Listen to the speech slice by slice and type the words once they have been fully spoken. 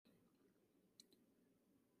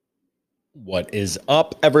What is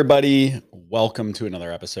up, everybody? Welcome to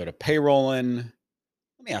another episode of Payrolling.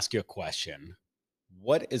 Let me ask you a question.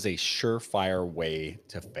 What is a surefire way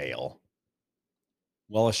to fail?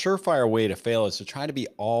 Well, a surefire way to fail is to try to be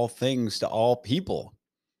all things to all people.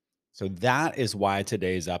 So that is why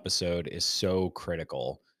today's episode is so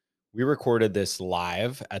critical. We recorded this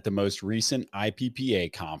live at the most recent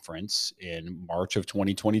IPPA conference in March of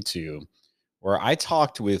 2022, where I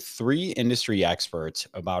talked with three industry experts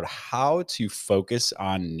about how to focus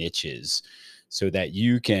on niches so that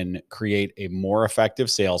you can create a more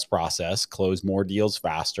effective sales process, close more deals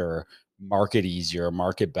faster, market easier,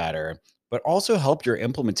 market better, but also help your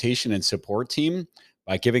implementation and support team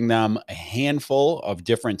by giving them a handful of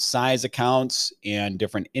different size accounts and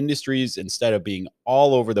different industries instead of being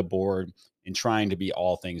all over the board and trying to be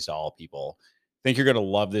all things to all people. I think you're going to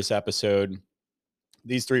love this episode.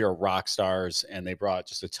 These three are rock stars, and they brought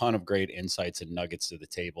just a ton of great insights and nuggets to the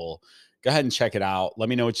table. Go ahead and check it out. Let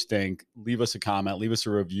me know what you think. Leave us a comment, leave us a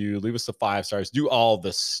review, leave us the 5 stars, do all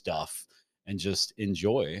this stuff, and just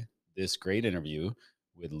enjoy this great interview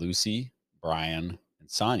with Lucy, Brian, and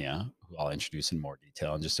Sonya, who I'll introduce in more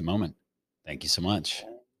detail in just a moment. Thank you so much.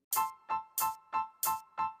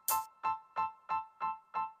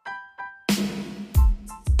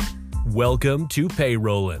 Welcome to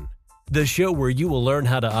Payrolling, the show where you will learn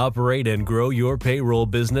how to operate and grow your payroll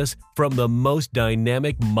business from the most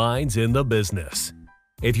dynamic minds in the business.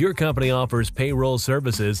 If your company offers payroll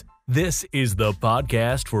services, this is the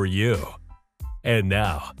podcast for you. And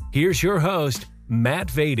now, here's your host, Matt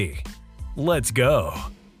Vady. Let's go.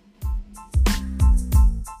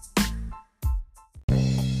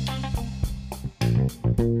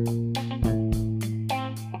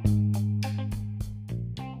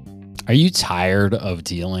 Are you tired of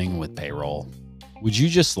dealing with payroll? Would you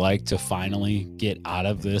just like to finally get out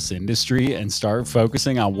of this industry and start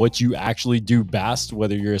focusing on what you actually do best,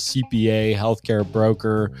 whether you're a CPA, healthcare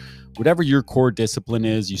broker, whatever your core discipline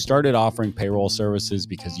is? You started offering payroll services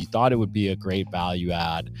because you thought it would be a great value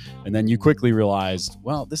add. And then you quickly realized,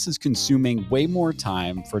 well, this is consuming way more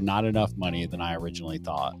time for not enough money than I originally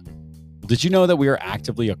thought. Did you know that we are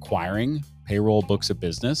actively acquiring payroll books of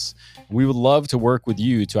business? We would love to work with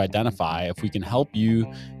you to identify if we can help you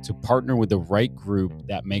to partner with the right group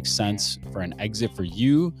that makes sense for an exit for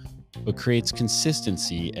you, but creates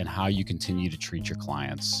consistency in how you continue to treat your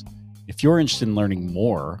clients. If you're interested in learning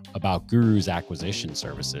more about Guru's acquisition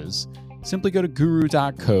services, simply go to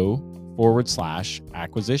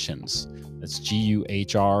guru.co/acquisitions. That's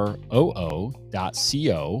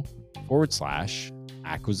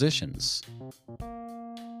GUROO.co/acquisitions.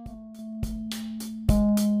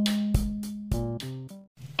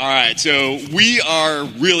 All right, so we are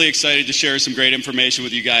really excited to share some great information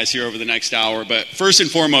with you guys here over the next hour. But first and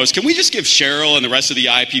foremost, can we just give Cheryl and the rest of the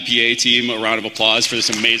IPPA team a round of applause for this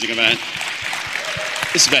amazing event?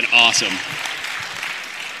 This has been awesome.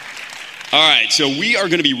 All right, so we are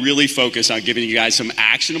going to be really focused on giving you guys some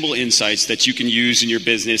actionable insights that you can use in your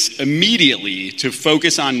business immediately to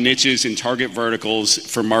focus on niches and target verticals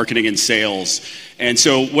for marketing and sales. And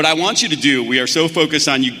so what I want you to do, we are so focused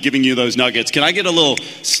on giving you those nuggets. Can I get a little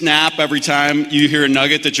snap every time you hear a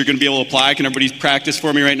nugget that you're going to be able to apply? Can everybody practice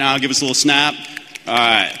for me right now? Give us a little snap. All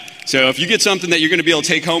right. So if you get something that you're going to be able to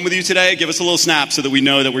take home with you today, give us a little snap so that we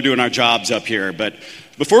know that we're doing our jobs up here. But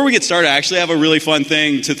before we get started, I actually have a really fun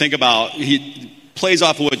thing to think about. He plays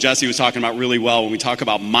off of what Jesse was talking about really well when we talk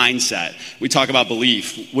about mindset. We talk about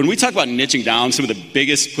belief. When we talk about niching down, some of the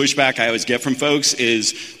biggest pushback I always get from folks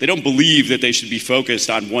is they don't believe that they should be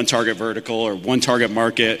focused on one target vertical or one target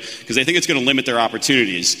market because they think it's going to limit their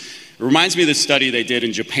opportunities. It reminds me of this study they did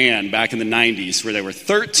in Japan back in the 90s where there were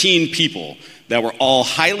 13 people that were all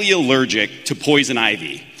highly allergic to poison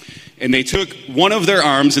ivy. And they took one of their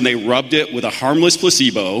arms and they rubbed it with a harmless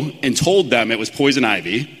placebo and told them it was poison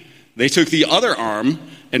ivy. They took the other arm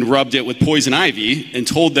and rubbed it with poison ivy and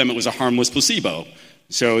told them it was a harmless placebo.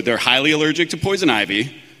 So they're highly allergic to poison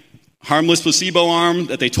ivy. Harmless placebo arm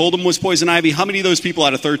that they told them was poison ivy. How many of those people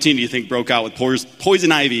out of 13 do you think broke out with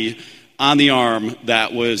poison ivy on the arm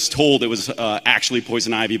that was told it was actually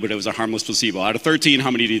poison ivy, but it was a harmless placebo? Out of 13, how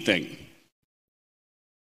many do you think?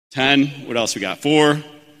 10. What else we got? 4.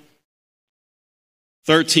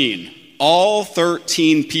 13. All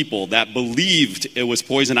 13 people that believed it was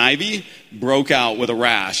poison ivy broke out with a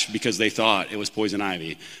rash because they thought it was poison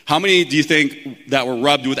ivy. How many do you think that were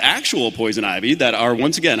rubbed with actual poison ivy that are,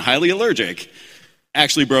 once again, highly allergic,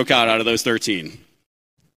 actually broke out of those 13?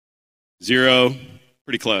 0.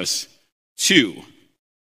 Pretty close. 2.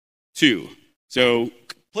 So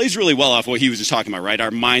plays really well off what he was just talking about, right? Our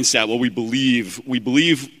mindset, what we believe,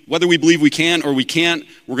 whether we believe we can or we can't,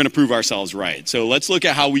 we're going to prove ourselves right. So let's look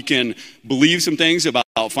at how we can believe some things about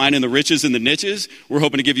finding the riches and the niches. We're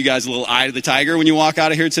hoping to give you guys a little eye to the tiger when you walk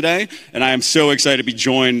out of here today. And I am so excited to be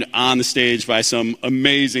joined on the stage by some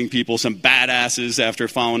amazing people, some badasses. After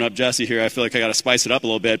following up Jesse here, I feel like I got to spice it up a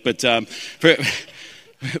little bit. But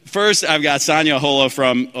first, I've got Sonya Ahola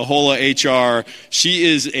from Ahola HR. She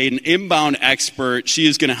is an inbound expert. She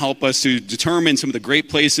is going to help us to determine some of the great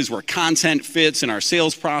places where content fits in our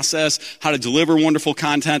sales process, how to deliver wonderful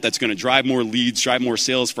content that's going to drive more leads, drive more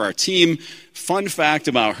sales for our team. Fun fact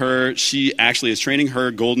about her, she actually is training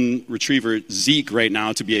her golden retriever, Zeke, right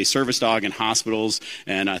now to be a service dog in hospitals.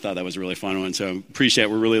 And I thought that was a really fun one. So appreciate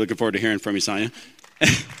it. We're really looking forward to hearing from you, Sonya.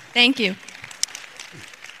 Thank you.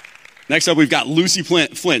 Next up, we've got Lucy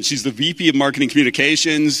Flinn. She's the VP of Marketing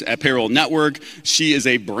Communications at Payroll Network. She is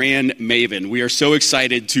a brand maven. We are so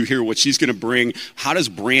excited to hear what she's going to bring. How does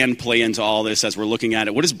brand play into all this as we're looking at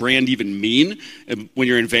it? What does brand even mean? When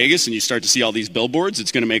you're in Vegas and you start to see all these billboards,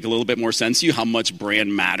 it's going to make a little bit more sense to you how much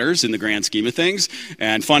brand matters in the grand scheme of things.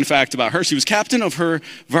 And fun fact about her, she was captain of her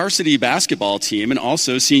varsity basketball team and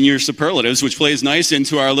also senior superlatives, which plays nice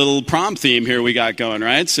into our little prom theme here we got going,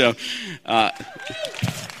 right? So,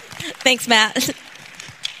 Thanks, Matt.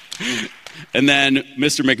 And then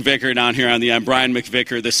Mr. McVicker down here on the end, Brian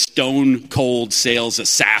McVicker, the stone cold sales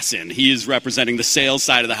assassin. He is representing the sales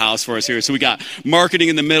side of the house for us here. So we got marketing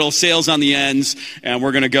in the middle, sales on the ends, and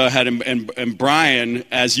we're going to go ahead and Brian,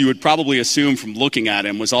 as you would probably assume from looking at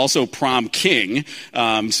him, was also prom king.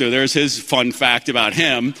 So there's his fun fact about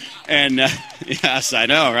him. And yes, I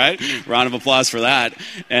know, right? Round of applause for that.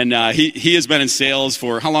 And he has been in sales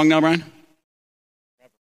for how long now, Brian?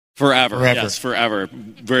 Forever. Yes, forever.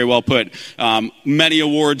 Very well put. Many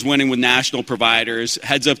awards winning with national providers.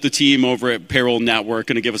 Heads up the team over at Payroll Network.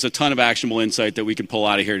 Going to give us a ton of actionable insight that we can pull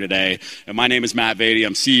out of here today. And my name is Matt Vady.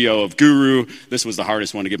 I'm CEO of Guru. This was the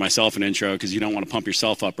hardest one to give myself an intro because you don't want to pump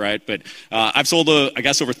yourself up, right? But I've sold, over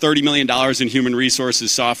 $30 million in human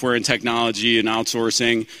resources, software and technology and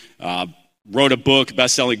outsourcing. Wrote a book,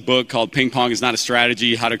 best-selling book called Ping Pong is Not a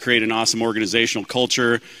Strategy, How to Create an Awesome Organizational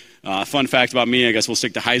Culture. Fun fact about me, I guess we'll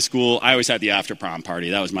stick to high school. I always had the after prom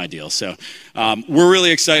party. That was my deal. So we're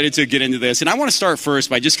really excited to get into this. And I want to start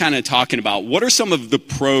first by just kind of talking about what are some of the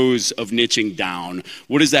pros of niching down?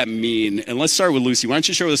 What does that mean? And let's start with Lucy. Why don't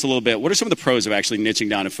you share with us a little bit? What are some of the pros of actually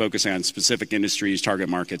niching down and focusing on specific industries, target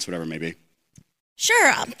markets, whatever it may be?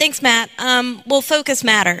 Sure. Thanks, Matt. Well, focus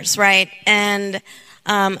matters, right? And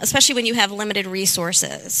especially when you have limited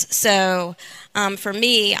resources. So for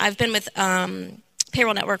me, I've been with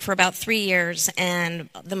Payroll Network for about 3 years, and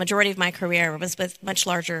the majority of my career was with much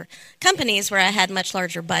larger companies where I had much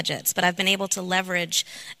larger budgets. But I've been able to leverage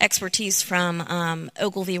expertise from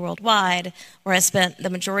Ogilvy Worldwide, where I spent the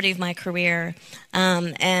majority of my career,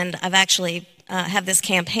 and I've actually have this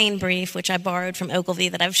campaign brief, which I borrowed from Ogilvy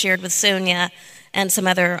that I've shared with Sonya and some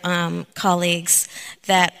other colleagues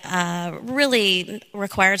that really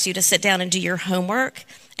requires you to sit down and do your homework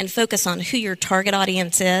and focus on who your target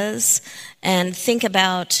audience is and think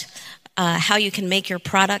about how you can make your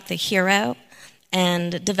product the hero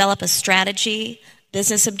and develop a strategy,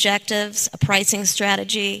 business objectives, a pricing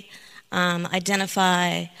strategy,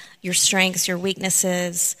 identify your strengths, your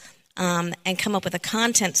weaknesses, and come up with a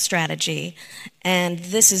content strategy. And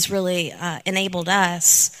this has really enabled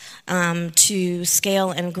us to scale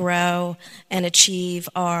and grow and achieve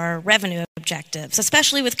our revenue objectives,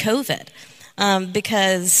 especially with COVID.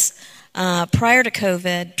 Because prior to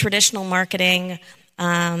COVID, traditional marketing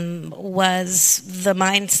was the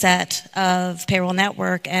mindset of Payroll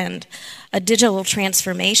Network, and a digital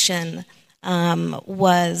transformation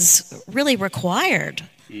was really required,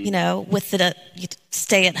 with the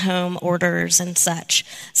stay-at-home orders and such.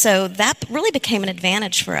 So that really became an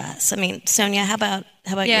advantage for us. I mean, Sonya, how about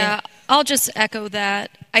you? Yeah, I'll just echo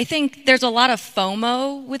that. I think there's a lot of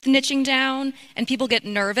FOMO with niching down, and people get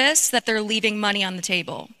nervous that they're leaving money on the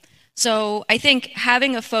table. So I think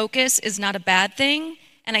having a focus is not a bad thing,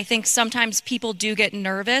 and I think sometimes people do get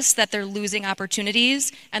nervous that they're losing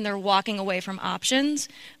opportunities and they're walking away from options.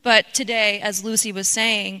 But today, as Lucy was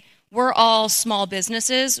saying, we're all small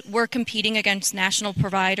businesses. We're competing against national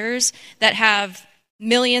providers that have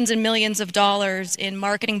millions and millions of dollars in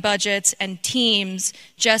marketing budgets and teams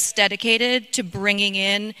just dedicated to bringing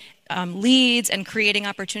in leads and creating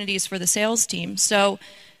opportunities for the sales team. So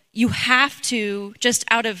you have to, just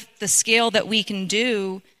out of the scale that we can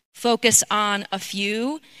do, focus on a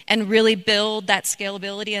few and really build that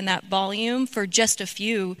scalability and that volume for just a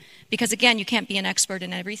few. Because again, you can't be an expert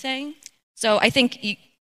in everything. So I think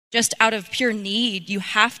just out of pure need, you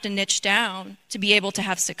have to niche down to be able to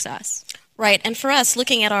have success. Right, and for us,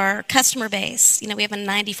 looking at our customer base, we have a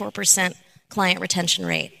 94% client retention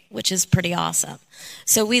rate, which is pretty awesome.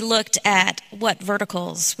 So we looked at what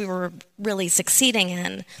verticals we were really succeeding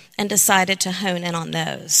in and decided to hone in on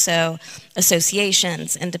those. So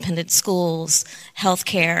associations, independent schools,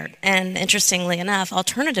 healthcare, and interestingly enough,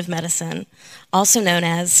 alternative medicine, also known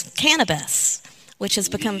as cannabis, which has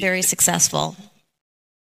become very successful.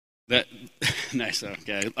 Nice.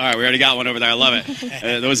 Okay. All right. We already got one over there. I love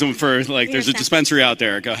it. Those one for there's a dispensary out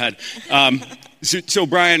there. Go ahead. So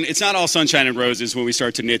Brian, it's not all sunshine and roses when we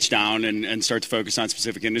start to niche down and start to focus on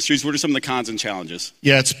specific industries. What are some of the cons and challenges?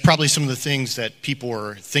 Yeah, it's probably some of the things that people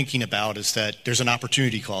are thinking about is that there's an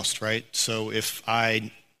opportunity cost, right? So if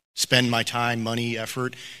I spend my time, money,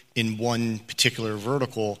 effort in one particular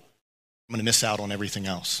vertical, I'm going to miss out on everything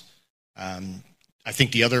else. I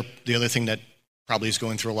think the other thing that probably is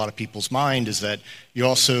going through a lot of people's mind is that you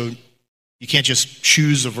can't just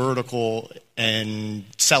choose a vertical and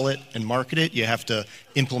sell it and market it. You have to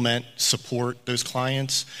implement, support those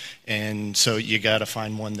clients, and so you got to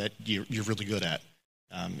find one that you're really good at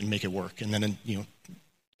and make it work. And then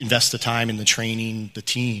invest the time in the training, the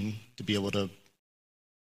team to be able to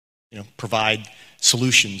provide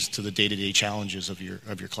solutions to the day-to-day challenges of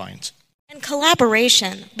your clients. And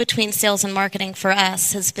collaboration between sales and marketing for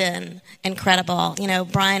us has been incredible.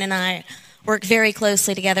 Brian and I work very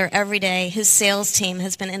closely together every day. His sales team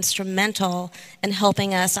has been instrumental in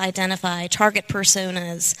helping us identify target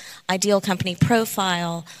personas, ideal company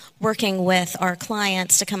profile, working with our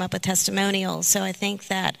clients to come up with testimonials. So I think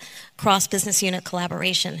that cross-business unit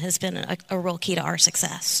collaboration has been a real key to our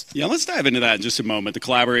success. Yeah, let's dive into that in just a moment. The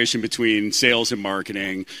collaboration between sales and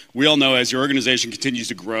marketing. We all know as your organization continues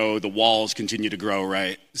to grow, the walls continue to grow,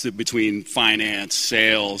 right? So between finance,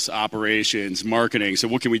 sales, operations, marketing. So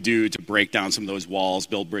what can we do to break down some of those walls,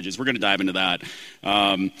 build bridges? We're going to dive into that.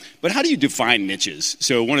 But how do you define niches?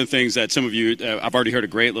 So one of the things that some of you, I've already heard a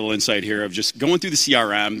great little insight here of just going through the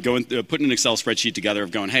CRM, putting an Excel spreadsheet together of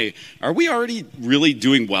going, hey, are we already really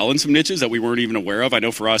doing well in some niches that we weren't even aware of? I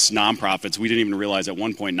know for us, nonprofits, we didn't even realize at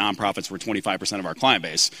one point nonprofits were 25% of our client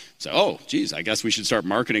base. So, I guess we should start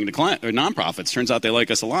marketing to nonprofits. Turns out they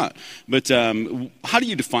like us a lot. But how do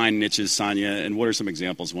you define niches, Sonya, and what are some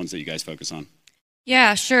examples, ones that you guys focus on?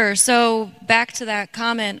 Yeah, sure. So back to that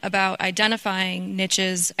comment about identifying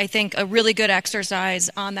niches, I think a really good exercise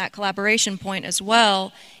on that collaboration point as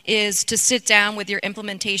well is to sit down with your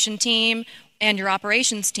implementation team and your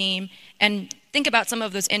operations team and think about some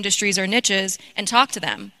of those industries or niches and talk to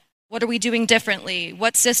them. What are we doing differently?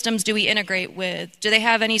 What systems do we integrate with? Do they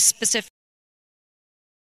have any specific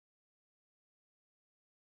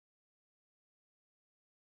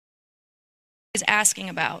is asking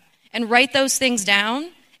about? And write those things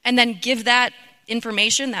down and then give that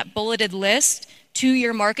information, that bulleted list, to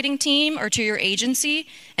your marketing team or to your agency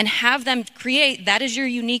and have them create, that is your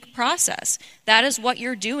unique process. That is what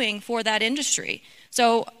you're doing for that industry.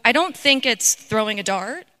 So I don't think it's throwing a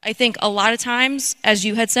dart. I think a lot of times, as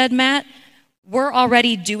you had said, Matt, we're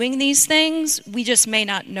already doing these things. We just may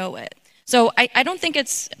not know it. So I don't think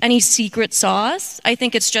it's any secret sauce. I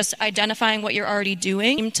think it's just identifying what you're already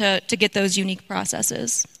doing to get those unique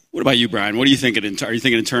processes. What about you, Brian? What are you thinking? Are you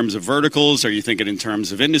thinking in terms of verticals? Are you thinking in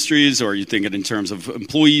terms of industries? Or are you thinking in terms of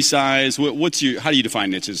employee size? How do you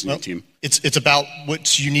define niches in your team? It's about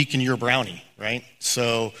what's unique in your brownie, right?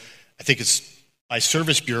 So I think it's by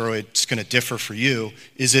service bureau, it's going to differ for you.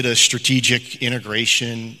 Is it a strategic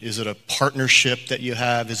integration? Is it a partnership that you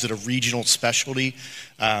have? Is it a regional specialty?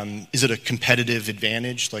 Is it a competitive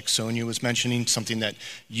advantage, like Sonya was mentioning, something that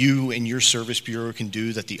you and your service bureau can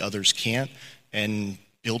do that the others can't? And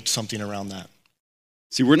build something around that.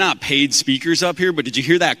 See, we're not paid speakers up here, but did you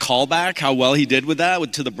hear that callback? How well he did with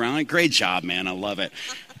that to the brownie? Great job, man. I love it.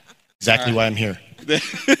 Exactly why I'm here.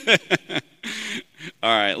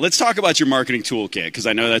 All right, let's talk about your marketing toolkit, because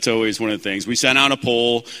I know that's always one of the things. We sent out a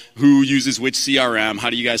poll, who uses which CRM?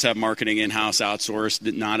 How do you guys have marketing in-house,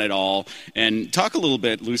 outsourced, not at all? And talk a little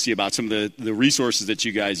bit, Lucy, about some of the resources that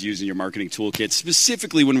you guys use in your marketing toolkit,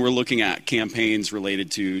 specifically when we're looking at campaigns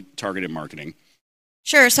related to targeted marketing.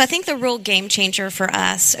 Sure. So I think the real game changer for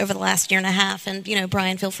us over the last year and a half, and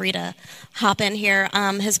Brian, feel free to hop in here,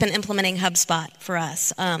 has been implementing HubSpot for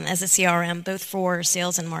us as a CRM, both for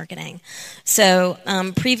sales and marketing. So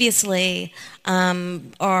previously,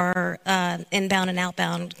 our inbound and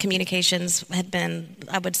outbound communications had been,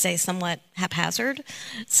 I would say, somewhat haphazard.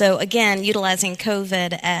 So again, utilizing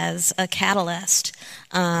COVID as a catalyst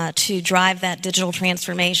to drive that digital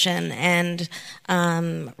transformation and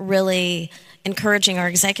really encouraging our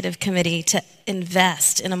executive committee to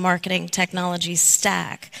invest in a marketing technology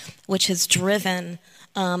stack, which has driven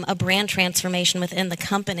a brand transformation within the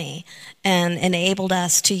company and enabled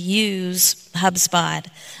us to use HubSpot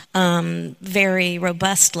very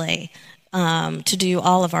robustly to do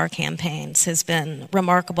all of our campaigns has been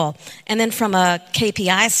remarkable. And then from a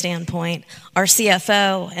KPI standpoint, our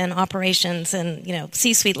CFO and operations and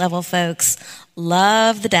C-suite level folks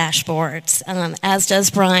love the dashboards, as does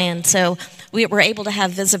Brian. So we were able to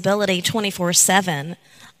have visibility 24/7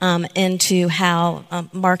 into how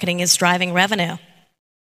marketing is driving revenue.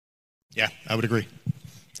 Yeah, I would agree.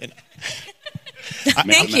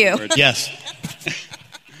 Thank you. Yes.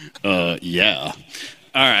 Yeah.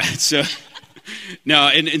 All right. So no,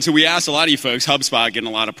 and so we asked a lot of you folks, HubSpot getting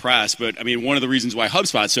a lot of press, but I mean, one of the reasons why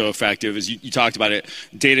HubSpot's so effective is you talked about it,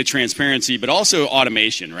 data transparency, but also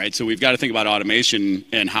automation, right? So we've got to think about automation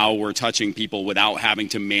and how we're touching people without having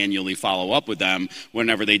to manually follow up with them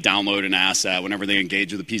whenever they download an asset, whenever they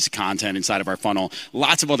engage with a piece of content inside of our funnel.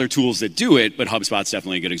 Lots of other tools that do it, but HubSpot's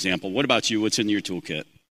definitely a good example. What about you? What's in your toolkit?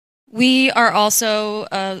 We are also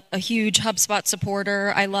a huge HubSpot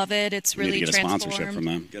supporter. I love it. It's really transformed. We need to get a sponsorship from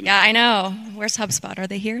them. Yeah, I know. Where's HubSpot? Are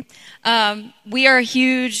they here? We are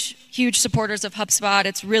huge supporters of HubSpot.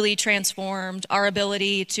 It's really transformed our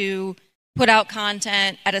ability to put out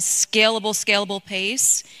content at a scalable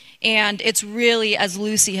pace. And it's really, as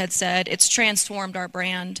Lucy had said, it's transformed our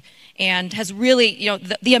brand and has really,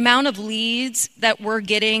 the amount of leads that we're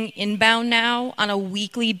getting inbound now on a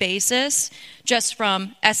weekly basis, just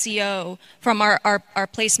from SEO, from our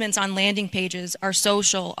placements on landing pages, our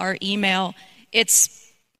social, our email,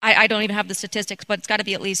 I don't even have the statistics, but it's got to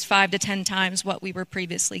be at least 5 to 10 times what we were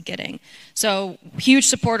previously getting. So huge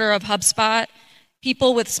supporter of HubSpot.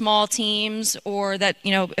 People with small teams or that,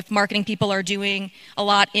 if marketing people are doing a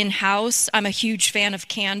lot in-house, I'm a huge fan of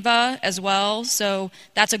Canva as well. So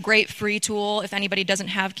that's a great free tool. If anybody doesn't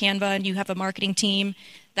have Canva and you have a marketing team,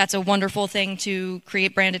 that's a wonderful thing to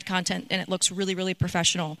create branded content and it looks really, really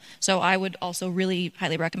professional. So I would also really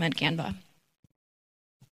highly recommend Canva.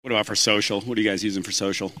 What about for social? What are you guys using for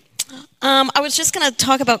social? I was just going to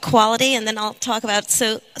talk about quality, and then I'll talk about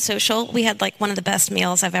social. We had one of the best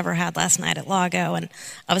meals I've ever had last night at Lago, and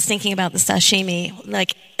I was thinking about the sashimi,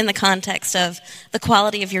 in the context of the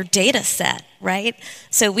quality of your data set, right?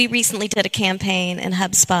 So we recently did a campaign in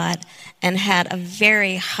HubSpot and had a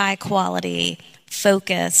very high quality,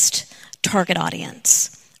 focused target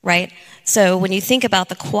audience, right? So when you think about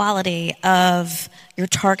the quality of your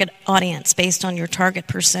target audience based on your target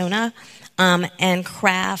persona, and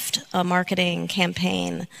craft a marketing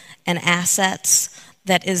campaign and assets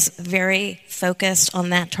that is very focused on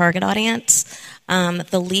that target audience,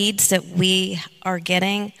 the leads that we are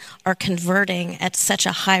getting are converting at such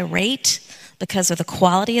a high rate because of the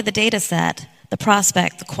quality of the data set, the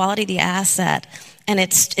prospect, the quality of the asset, and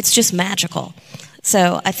it's just magical.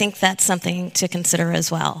 So I think that's something to consider as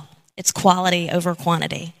well. It's quality over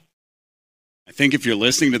quantity. I think if you're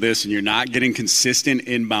listening to this and you're not getting consistent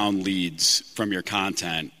inbound leads from your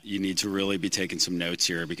content, you need to really be taking some notes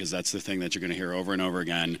here because that's the thing that you're going to hear over and over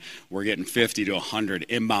again. We're getting 50 to 100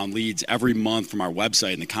 inbound leads every month from our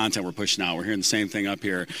website and the content we're pushing out. We're hearing the same thing up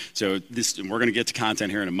here. So we're going to get to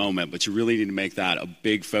content here in a moment, but you really need to make that a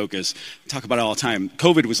big focus. We talk about it all the time.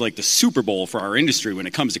 COVID was like the Super Bowl for our industry when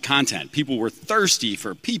it comes to content. People were thirsty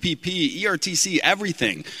for PPP, ERTC,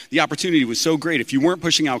 everything. The opportunity was so great. If you weren't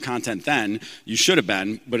pushing out content then, you should have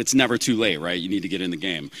been, but it's never too late, right? You need to get in the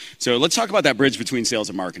game. So let's talk about that bridge between sales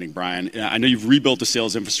and marketing, Brian. I know you've rebuilt the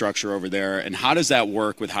sales infrastructure over there, and how does that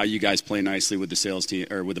work with how you guys play nicely with the sales team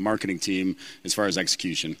or with the marketing team as far as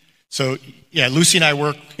execution? So, yeah, Lucy and I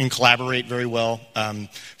work and collaborate very well.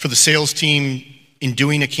 For the sales team, in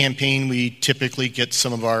doing a campaign, we typically get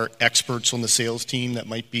some of our experts on the sales team that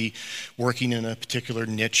might be working in a particular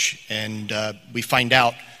niche, and we find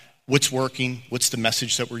out what's working, what's the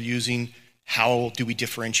message that we're using, how do we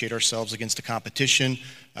differentiate ourselves against the competition.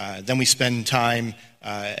 Then we spend time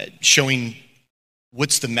showing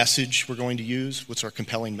what's the message we're going to use, what's our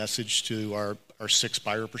compelling message to our 6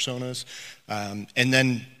 buyer personas, and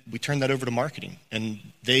then we turn that over to marketing, and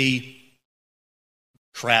they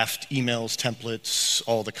craft emails, templates,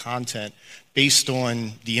 all the content based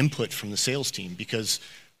on the input from the sales team, because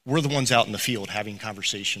we're the ones out in the field having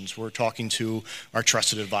conversations. We're talking to our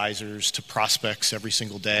trusted advisors, to prospects every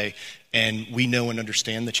single day, and we know and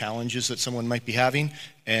understand the challenges that someone might be having,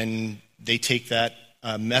 and they take that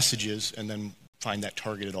messages and then find that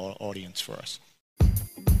targeted audience for us.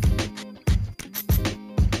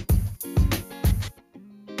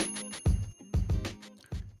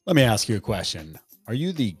 Let me ask you a question. Are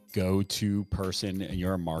you the go-to person in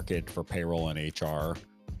your market for payroll and HR?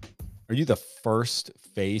 Are you the first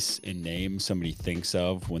face and name somebody thinks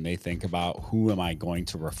of when they think about who am I going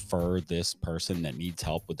to refer this person that needs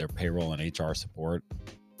help with their payroll and HR support?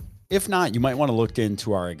 If not, you might want to look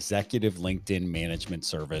into our executive LinkedIn management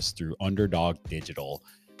service through Underdog Digital.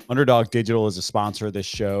 Underdog Digital is a sponsor of this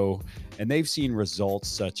show, and they've seen results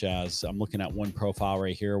such as, I'm looking at one profile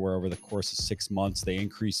right here where over the course of 6 months, they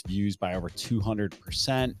increased views by over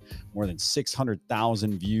 200%, more than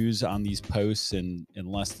 600,000 views on these posts in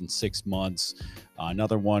less than 6 months.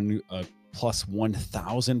 Another one, plus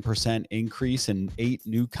 1,000% increase in 8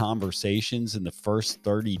 new conversations in the first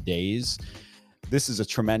 30 days. This is a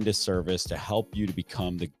tremendous service to help you to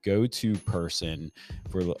become the go-to person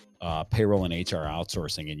for payroll and HR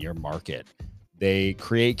outsourcing in your market. They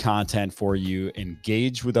create content for you,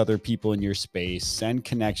 engage with other people in your space, send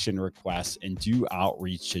connection requests, and do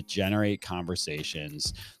outreach to generate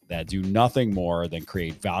conversations that do nothing more than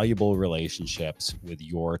create valuable relationships with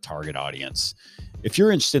your target audience. If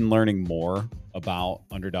you're interested in learning more about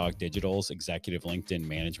Underdog Digital's executive LinkedIn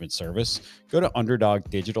management service, go to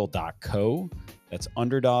underdogdigital.co. That's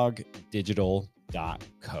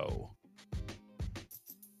underdogdigital.co.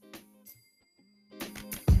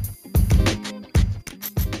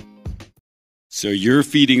 So you're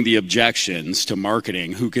feeding the objections to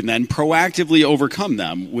marketing, who can then proactively overcome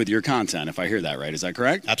them with your content, if I hear that right. Is that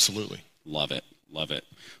correct? Absolutely. Love it. Love it.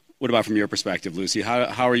 What about from your perspective, Lucy?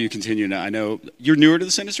 How are you continuing to, I know you're newer to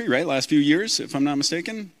this industry, right? Last few years, if I'm not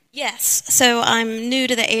mistaken? Yes. So I'm new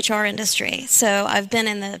to the HR industry. So I've been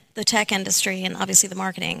in the tech industry and obviously the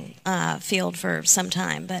marketing field for some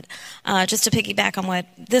time. But just to piggyback on what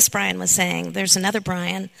this Brian was saying, there's another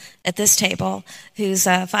Brian at this table who's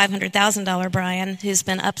a $500,000 Brian who's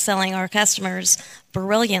been upselling our customers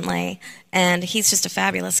brilliantly, and he's just a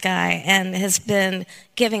fabulous guy and has been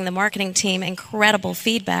giving the marketing team incredible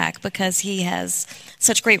feedback because he has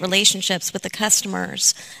such great relationships with the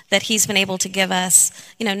customers that he's been able to give us,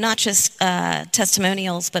 not just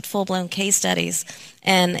testimonials, but full-blown case studies.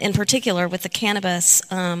 And in particular, with the cannabis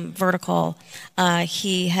vertical,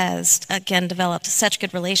 he has, again, developed such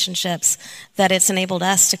good relationships that it's enabled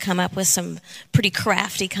us to come up with some pretty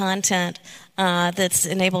crafty content that's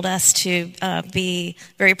enabled us to be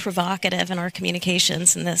very provocative in our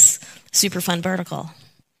communications in this super fun vertical.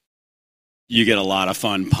 You get a lot of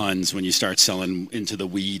fun puns when you start selling into the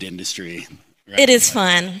weed industry. Right? It is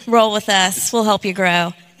fun. Roll with us. We'll help you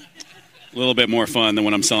grow. A little bit more fun than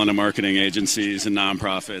when I'm selling to marketing agencies and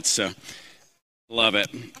nonprofits. So, love it.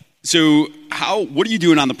 So, what are you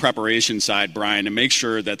doing on the preparation side, Brian, to make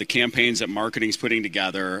sure that the campaigns that marketing's putting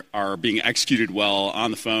together are being executed well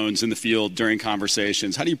on the phones, in the field, during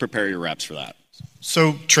conversations? How do you prepare your reps for that?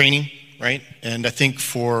 So, training, right? And I think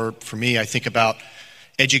for me, I think about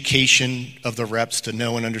education of the reps to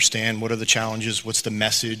know and understand what are the challenges, what's the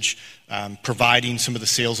message, providing some of the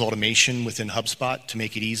sales automation within HubSpot to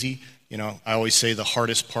make it easy. I always say the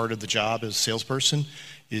hardest part of the job as a salesperson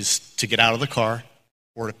is to get out of the car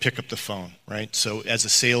or to pick up the phone, right? So as a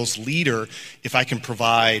sales leader, if I can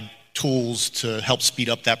provide tools to help speed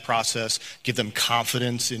up that process, give them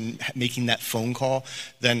confidence in making that phone call,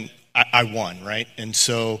 then I won, right? And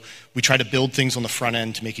so we try to build things on the front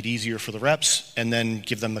end to make it easier for the reps and then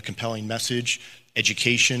give them a compelling message,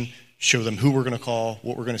 education, show them who we're going to call,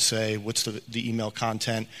 what we're going to say, what's the email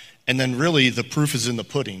content. And then really the proof is in the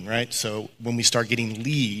pudding, right? So when we start getting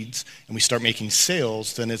leads and we start making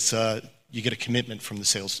sales, then it's you get a commitment from the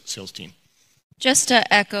sales team. Just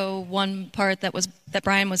to echo one part that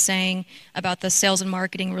Brian was saying about the sales and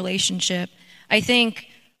marketing relationship, I think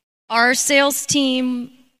our sales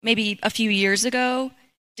team maybe a few years ago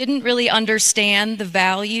didn't really understand the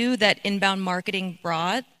value that inbound marketing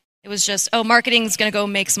brought. It was just, marketing's going to go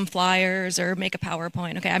make some flyers or make a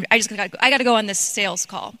PowerPoint. Okay, I got to go on this sales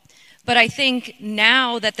call. But I think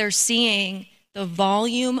now that they're seeing the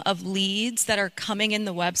volume of leads that are coming in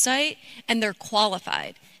the website and they're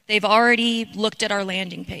qualified. They've already looked at our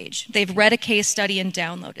landing page. They've read a case study and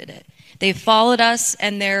downloaded it. They've followed us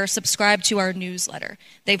and they're subscribed to our newsletter.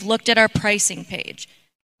 They've looked at our pricing page.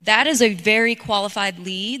 That is a very qualified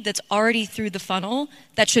lead that's already through the funnel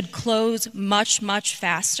that should close much, much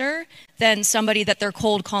faster than somebody that they're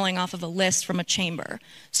cold calling off of a list from a chamber.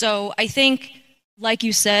 So I think like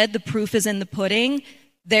you said, the proof is in the pudding.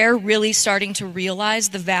 They're really starting to realize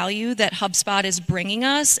the value that HubSpot is bringing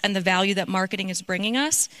us and the value that marketing is bringing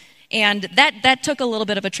us. And that took a little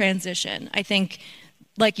bit of a transition. I think,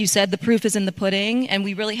 like you said, the proof is in the pudding, and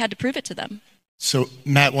we really had to prove it to them. So,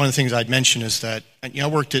 Matt, one of the things I'd mention is that I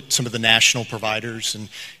worked at some of the national providers, and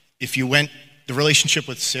if you went the relationship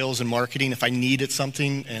with sales and marketing, if I needed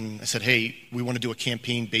something and I said, hey, we want to do a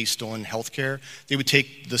campaign based on healthcare, they would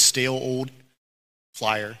take the stale old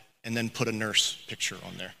flyer and then put a nurse picture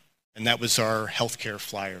on there. And that was our healthcare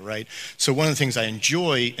flyer, right? So one of the things I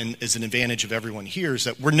enjoy and is an advantage of everyone here is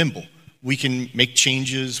that we're nimble. We can make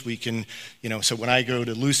changes. We can, so when I go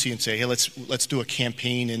to Lucy and say, hey, let's do a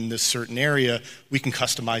campaign in this certain area, we can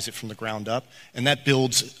customize it from the ground up. And that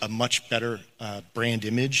builds a much better brand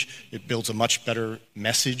image. It builds a much better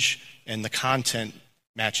message, and the content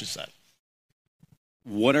matches that.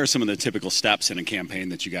 What are some of the typical steps in a campaign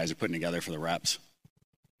that you guys are putting together for the reps?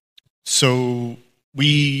 So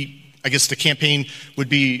I guess the campaign would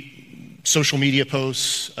be social media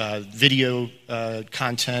posts, video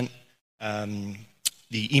content,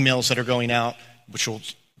 the emails that are going out, which will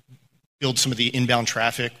build some of the inbound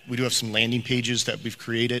traffic. We do have some landing pages that we've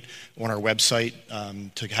created on our website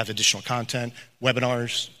to have additional content,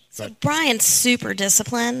 webinars. So Brian's super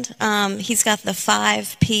disciplined. He's got the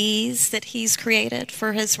 5 Ps that he's created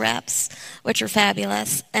for his reps, which are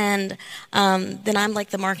fabulous. And then I'm like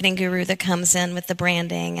the marketing guru that comes in with the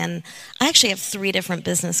branding. And I actually have 3 different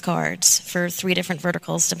business cards for 3 different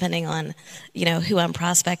verticals, depending on, who I'm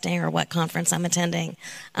prospecting or what conference I'm attending.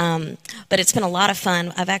 But it's been a lot of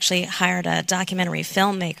fun. I've actually hired a documentary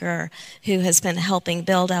filmmaker who has been helping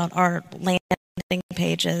build out our landing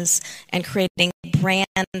pages and creating brand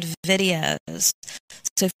videos.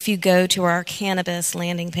 So if you go to our cannabis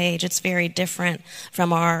landing page, it's very different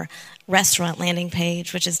from our restaurant landing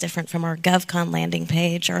page, which is different from our GovCon landing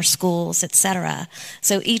page, our schools, etc.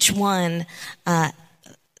 So each one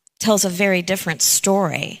tells a very different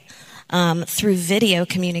story through video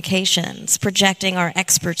communications, projecting our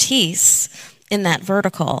expertise in that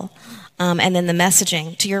vertical, and then the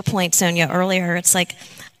messaging. To your point, Sonya, earlier, it's like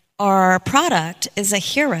our product is a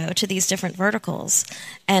hero to these different verticals.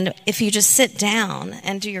 And if you just sit down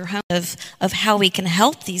and do your homework of how we can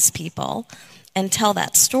help these people and tell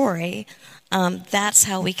that story, that's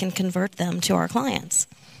how we can convert them to our clients.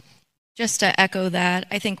 Just to echo that,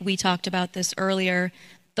 I think we talked about this earlier.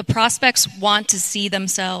 The prospects want to see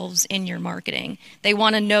themselves in your marketing. They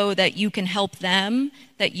want to know that you can help them,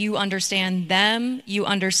 that you understand them, you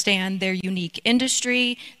understand their unique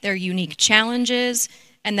industry, their unique challenges,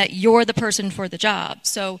 and that you're the person for the job.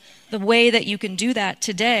 So the way that you can do that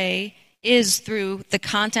today is through the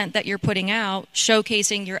content that you're putting out,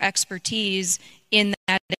 showcasing your expertise in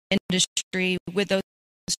that industry with those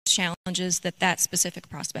challenges that specific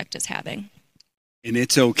prospect is having. And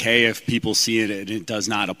it's okay if people see it and it does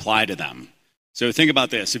not apply to them. So think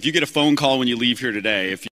about this. If you get a phone call when you leave here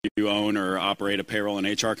today, if you own or operate a payroll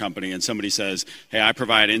and HR company, and somebody says, hey, I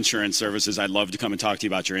provide insurance services, I'd love to come and talk to you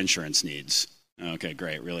about your insurance needs. Okay,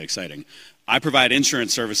 great. Really exciting. I provide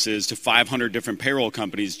insurance services to 500 different payroll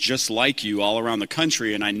companies just like you all around the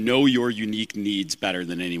country, and I know your unique needs better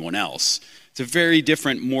than anyone else. It's a very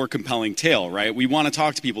different, more compelling tale, right? We want to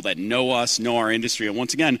talk to people that know us, know our industry, and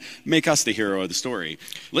once again, make us the hero of the story.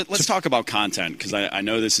 Let's talk about content, because I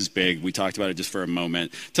know this is big. We talked about it just for a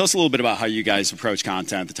moment. Tell us a little bit about how you guys approach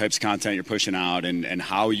content, the types of content you're pushing out, and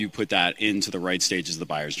how you put that into the right stages of the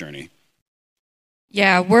buyer's journey.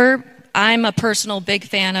 Yeah, I'm a personal big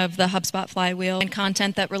fan of the HubSpot flywheel and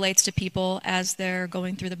content that relates to people as they're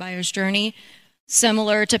going through the buyer's journey.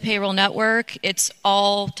 Similar to Payroll Network, it's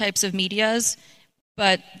all types of medias,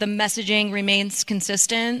 but the messaging remains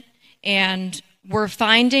consistent. And we're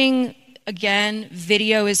finding, again,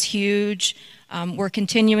 video is huge. We're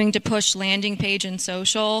continuing to push landing page and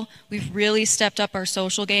social. We've really stepped up our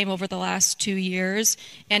social game over the last 2 years,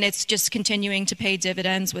 and it's just continuing to pay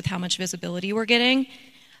dividends with how much visibility we're getting.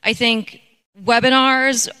 I think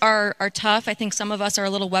webinars are tough. I think some of us are a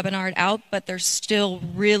little webinared out, but they're still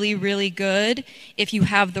really, really good if you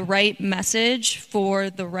have the right message for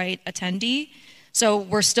the right attendee. So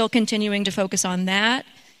we're still continuing to focus on that.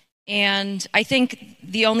 And I think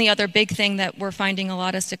the only other big thing that we're finding a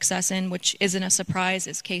lot of success in, which isn't a surprise,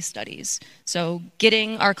 is case studies. So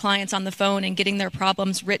getting our clients on the phone and getting their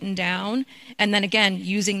problems written down, and then again,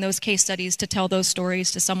 using those case studies to tell those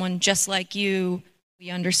stories to someone just like you. We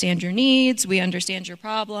understand your needs, we understand your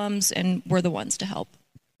problems, and we're the ones to help.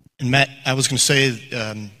 And Matt, I was going to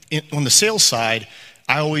say, on the sales side,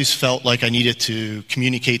 I always felt like I needed to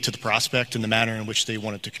communicate to the prospect in the manner in which they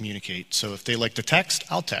wanted to communicate. So if they like to text,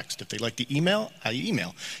 I'll text. If they like to email, I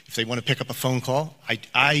email. If they want to pick up a phone call,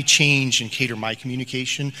 I change and cater my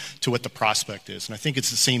communication to what the prospect is. And I think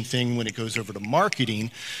it's the same thing when it goes over to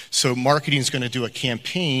marketing. So marketing is going to do a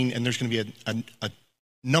campaign, and there's going to be a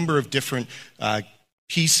number of different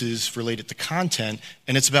pieces related to content,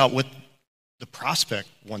 and it's about what the prospect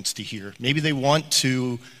wants to hear. Maybe they want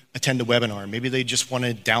to attend a webinar. Maybe they just want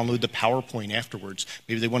to download the PowerPoint afterwards.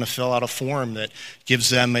 Maybe they want to fill out a form that gives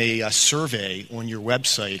them a survey on your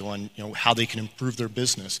website on how they can improve their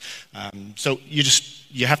business. So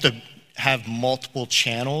you have to have multiple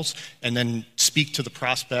channels and then speak to the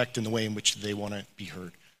prospect in the way in which they want to be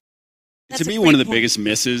heard. To me, one of the biggest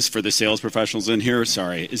misses for the sales professionals in here,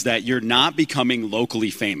 is that you're not becoming locally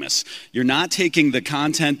famous. You're not taking the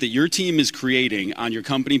content that your team is creating on your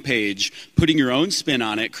company page, putting your own spin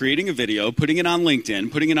on it, creating a video, putting it on LinkedIn,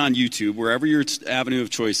 putting it on YouTube, wherever your avenue of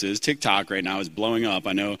choice is. TikTok right now is blowing up.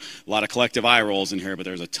 I know a lot of collective eye rolls in here, but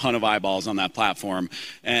there's a ton of eyeballs on that platform.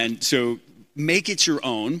 And so make it your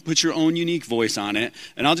own, put your own unique voice on it.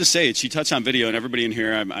 And I'll just say it, she touched on video, and everybody in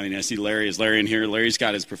here, I see Larry in here. Larry's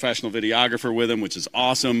got his professional videographer with him, which is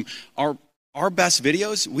awesome. Our best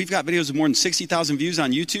videos, we've got videos with more than 60,000 views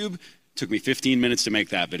on YouTube. It took me 15 minutes to make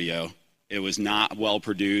that video. It was not well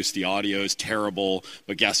produced. The audio is terrible.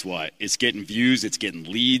 But guess what? It's getting views. It's getting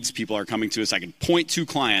leads. People are coming to us. I can point to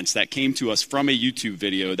clients that came to us from a YouTube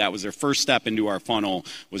video. That was their first step into our funnel,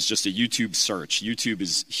 was just a YouTube search. YouTube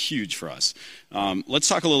is huge for us. Let's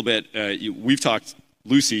talk a little bit. We've talked,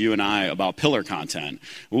 Lucy, you and I, about pillar content.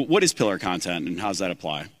 What is pillar content, and how does that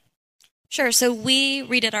apply? Sure. So we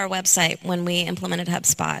redid our website when we implemented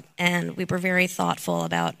HubSpot, and we were very thoughtful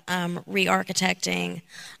about re-architecting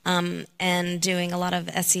and doing a lot of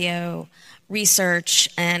SEO research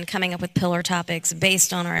and coming up with pillar topics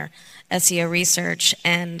based on our SEO research.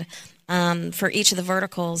 And for each of the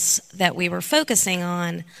verticals that we were focusing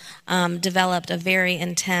on, developed a very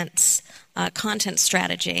intense content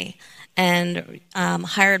strategy and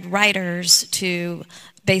hired writers to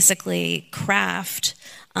basically craft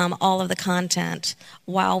all of the content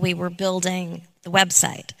while we were building the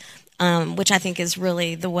website, which I think is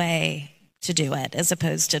really the way to do it, as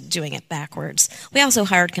opposed to doing it backwards. We also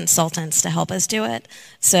hired consultants to help us do it.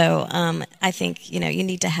 So I think you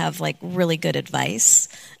need to have really good advice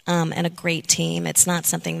and a great team. It's not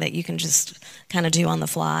something that you can just kind of do on the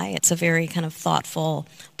fly. It's a very kind of thoughtful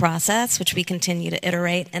process, which we continue to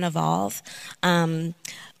iterate and evolve.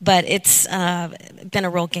 But it's been a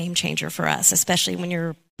real game changer for us, especially when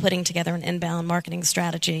you're putting together an inbound marketing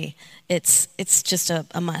strategy. It's just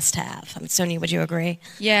a must-have. Sonya, would you agree?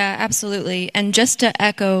 Yeah, absolutely. And just to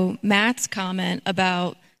echo Matt's comment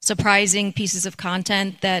about surprising pieces of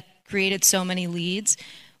content that created so many leads,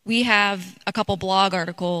 we have a couple blog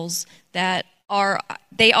articles that are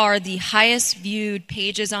the highest viewed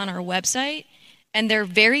pages on our website, and they're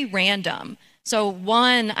very random. So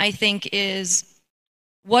one, I think, is,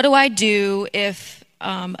 what do I do if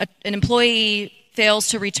an employee fails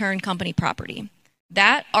to return company property?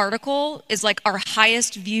 That article is our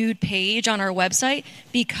highest viewed page on our website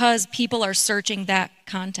because people are searching that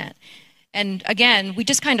content. And again, we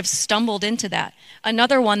just kind of stumbled into that.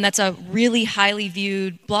 Another one that's a really highly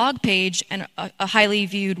viewed blog page and a highly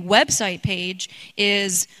viewed website page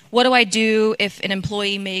is, what do I do if an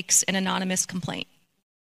employee makes an anonymous complaint?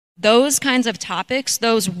 Those kinds of topics,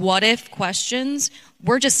 those what-if questions,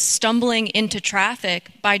 we're just stumbling into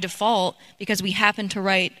traffic by default because we happen to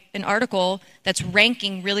write an article that's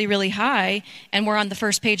ranking really, really high, and we're on the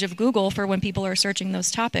first page of Google for when people are searching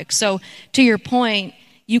those topics. So to your point,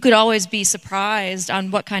 you could always be surprised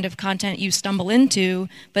on what kind of content you stumble into,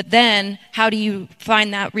 but then how do you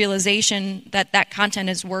find that realization that that content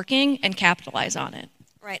is working and capitalize on it?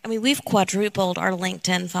 Right. I mean, we've quadrupled our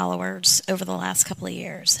LinkedIn followers over the last couple of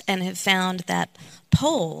years and have found that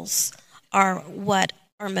polls are what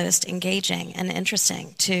are most engaging and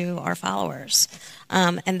interesting to our followers.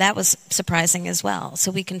 And that was surprising as well.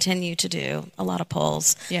 So we continue to do a lot of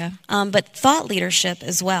polls. Yeah. But thought leadership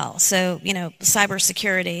as well. So,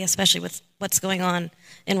 cybersecurity, especially with what's going on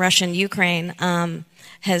in Russia and Ukraine,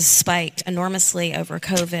 has spiked enormously over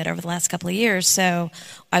COVID over the last couple of years. So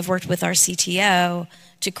I've worked with our CTO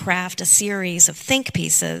to craft a series of think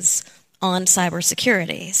pieces on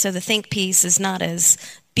cybersecurity. So the think piece is not as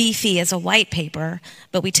beefy as a white paper,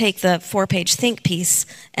 but we take the 4-page think piece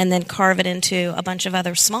and then carve it into a bunch of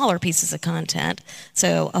other smaller pieces of content.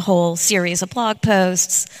 So a whole series of blog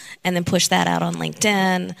posts, and then push that out on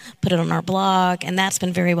LinkedIn, put it on our blog, and that's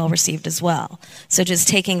been very well received as well. So just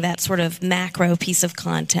taking that sort of macro piece of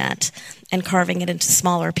content and carving it into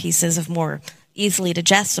smaller pieces of more easily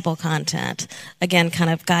digestible content, again, kind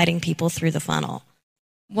of guiding people through the funnel.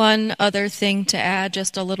 One other thing to add,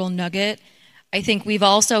 just a little nugget. I think we've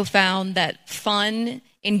also found that fun,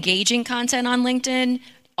 engaging content on LinkedIn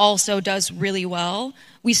also does really well.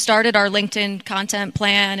 We started our LinkedIn content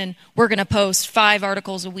plan, and we're going to post 5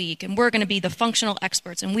 articles a week, and we're going to be the functional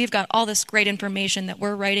experts, and we've got all this great information that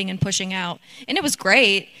we're writing and pushing out. And it was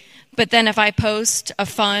great, but then if I post a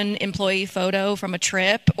fun employee photo from a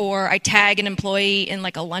trip, or I tag an employee in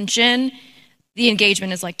like a luncheon, the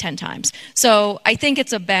engagement is like 10 times. So I think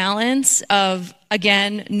it's a balance of,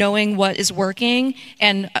 again, knowing what is working.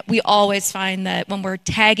 And we always find that when we're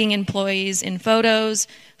tagging employees in photos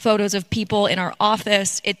of people in our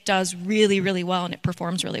office, it does really, really well, and it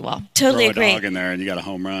performs really well. Totally Throw a agree. dog in there and you got a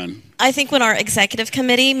home run. I think when our executive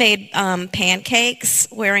committee made pancakes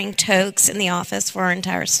wearing toques in the office for our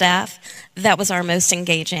entire staff, that was our most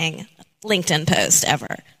engaging LinkedIn post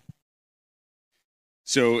ever.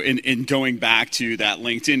 So in going back to that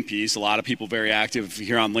LinkedIn piece, a lot of people very active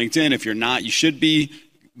here on LinkedIn. If you're not, you should be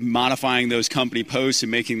modifying those company posts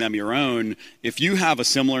and making them your own. If you have a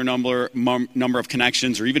similar number of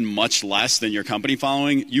connections, or even much less than your company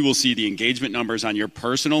following, you will see the engagement numbers on your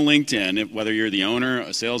personal LinkedIn, whether you're the owner,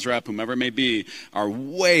 a sales rep, whomever it may be, are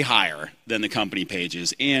way higher than the company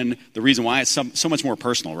pages. And the reason why, it's so much more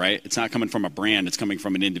personal, right? It's not coming from a brand, it's coming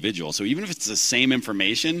from an individual. So even if it's the same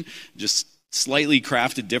information, just slightly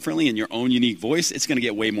crafted differently in your own unique voice, it's going to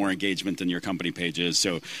get way more engagement than your company pages.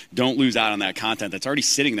 So don't lose out on that content that's already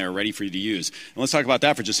sitting there ready for you to use. And let's talk about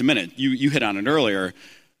that for just a minute. You hit on it earlier.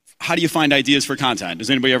 How do you find ideas for content? Does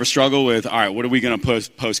anybody ever struggle with, all right, what are we going to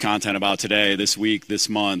post content about today, this week, this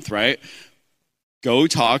month, right? Go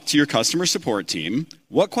talk to your customer support team.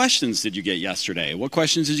 What questions did you get yesterday? What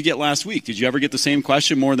questions did you get last week? Did you ever get the same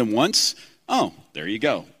question more than once? Oh, there you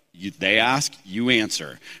go. They ask, you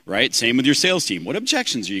answer, right? Same with your sales team. What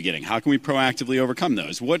objections are you getting? How can we proactively overcome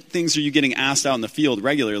those? What things are you getting asked out in the field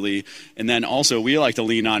regularly? And then also, we like to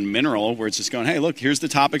lean on Mineral, where it's just going, hey, look, here's the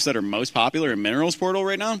topics that are most popular in Mineral's portal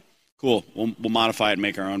right now. Cool. We'll modify it and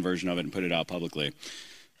make our own version of it and put it out publicly.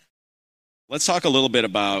 Let's talk a little bit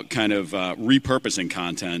about kind of repurposing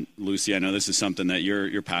content. Lucy, I know this is something that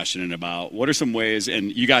you're passionate about. What are some ways,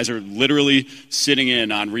 and you guys are literally sitting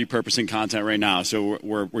in on repurposing content right now. So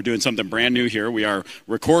we're doing something brand new here. We are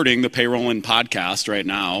recording the Payrolling podcast right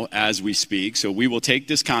now as we speak. So we will take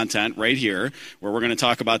this content right here, where we're going to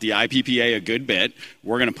talk about the IPPA a good bit.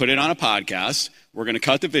 We're going to put it on a podcast. We're going to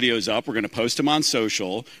cut the videos up. We're going to post them on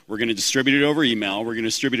social. We're going to distribute it over email. We're going to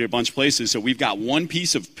distribute it a bunch of places. So we've got one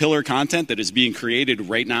piece of pillar content that is being created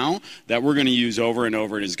right now that we're going to use over and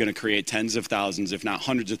over, and is going to create tens of thousands, if not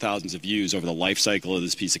hundreds of thousands of views over the life cycle of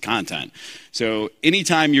this piece of content. So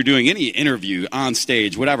anytime you're doing any interview on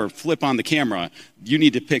stage, whatever, flip on the camera, you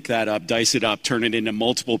need to pick that up, dice it up, turn it into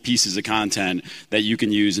multiple pieces of content that you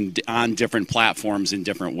can use on different platforms in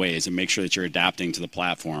different ways, and make sure that you're adapting to the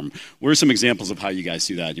platform. What are some examples of how you guys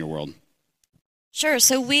do that in your world? Sure.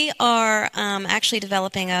 So we are actually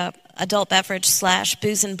developing a adult beverage /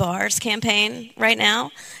 booze and bars campaign right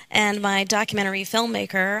now, and my documentary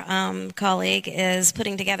filmmaker colleague is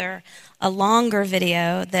putting together a longer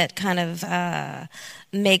video that kind of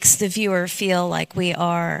makes the viewer feel like we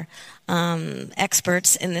are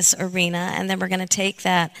experts in this arena, and then we're going to take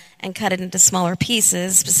that and cut it into smaller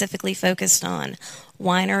pieces, specifically focused on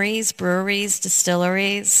wineries, breweries,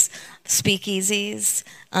 distilleries, speakeasies,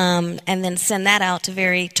 and then send that out to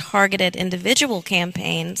very targeted individual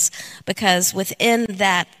campaigns, because within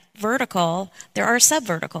that vertical, there are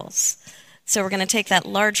sub-verticals. So we're going to take that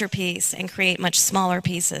larger piece and create much smaller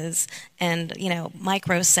pieces and,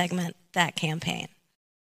 micro segment that campaign.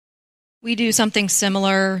 We do something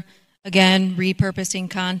similar, again, repurposing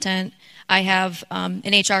content. I have an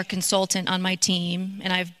HR consultant on my team,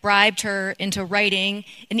 and I've bribed her into writing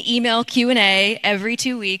an email Q&A every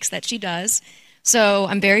 2 weeks that she does. So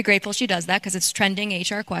I'm very grateful she does that, because it's trending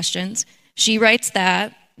HR questions. She writes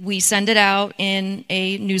that. We send it out in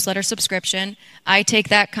a newsletter subscription. I take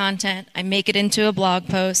that content, I make it into a blog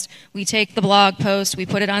post. We take the blog post, we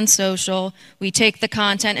put it on social. We take the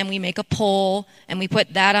content and we make a poll, and we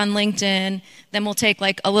put that on LinkedIn. Then we'll take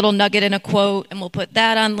like a little nugget and a quote, and we'll put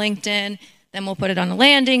that on LinkedIn. Then we'll put it on a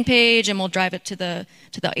landing page, and we'll drive it to the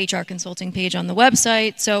HR consulting page on the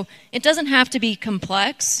website. So it doesn't have to be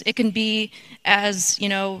complex. It can be as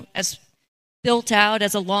built out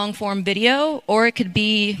as a long form video, or it could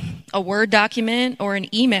be a Word document or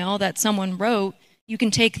an email that someone wrote. You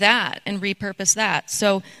can take that and repurpose that.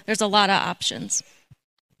 So there's a lot of options.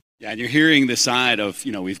 Yeah, and you're hearing the side of,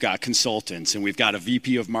 we've got consultants and we've got a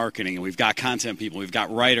VP of marketing and we've got content people, we've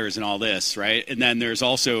got writers and all this, right? And then there's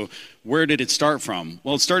also, where did it start from?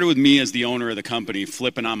 Well, it started with me as the owner of the company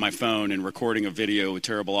flipping on my phone and recording a video with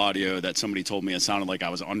terrible audio that somebody told me it sounded like I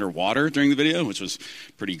was underwater during the video, which was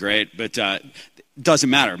pretty great. But doesn't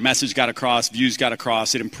matter. Message got across, views got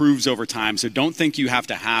across. It improves over time. So don't think you have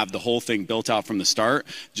to have the whole thing built out from the start.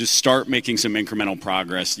 Just start making some incremental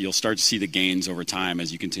progress. You'll start to see the gains over time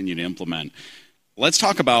as you continue to implement. Let's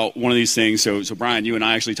talk about one of these things. So Brian, you and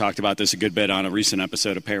I actually talked about this a good bit on a recent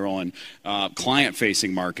episode of Payroll and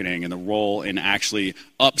client-facing marketing and the role in actually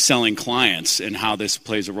upselling clients and how this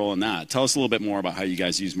plays a role in that. Tell us a little bit more about how you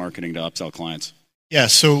guys use marketing to upsell clients. Yeah,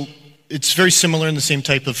 so it's very similar in the same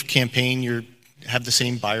type of campaign. You have the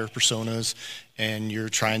same buyer personas, and you're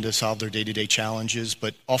trying to solve their day-to-day challenges.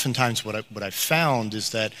 But oftentimes what I've found is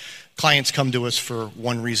that clients come to us for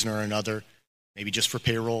one reason or another, maybe just for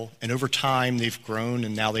payroll. And over time, they've grown,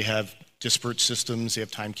 and now they have disparate systems. They have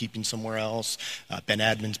timekeeping somewhere else. Ben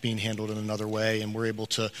admin's being handled in another way. And we're able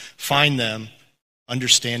to find them,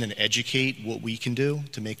 understand and educate what we can do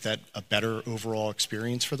to make that a better overall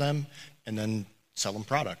experience for them, and then sell them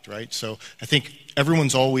product, right? So I think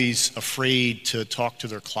everyone's always afraid to talk to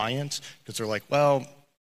their clients because they're like, well,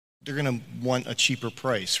 they're going to want a cheaper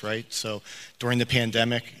price, right? So during the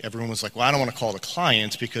pandemic, everyone was like, well, I don't want to call the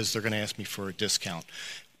clients because they're going to ask me for a discount.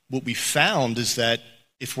 What we found is that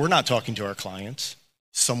if we're not talking to our clients,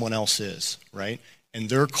 someone else is, right? And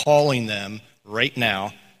they're calling them right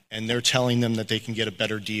now, and they're telling them that they can get a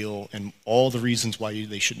better deal and all the reasons why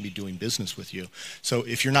they shouldn't be doing business with you. So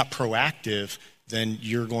if you're not proactive, then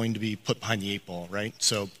you're going to be put behind the eight ball, right?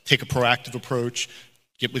 So take a proactive approach,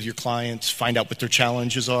 get with your clients, find out what their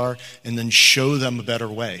challenges are, and then show them a better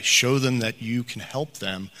way. Show them that you can help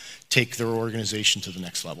them take their organization to the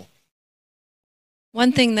next level.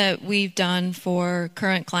 One thing that we've done for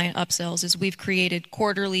current client upsells is we've created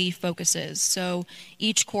quarterly focuses. So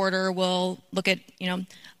each quarter we'll look at,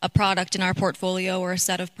 a product in our portfolio or a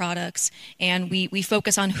set of products, and we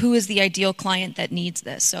focus on who is the ideal client that needs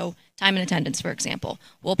this. So time and attendance, for example.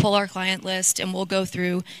 We'll pull our client list and we'll go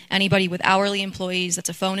through anybody with hourly employees, that's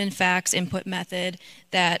a phone and fax input method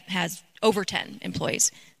that has over 10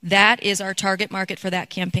 employees. That is our target market for that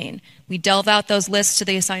campaign. We delve out those lists to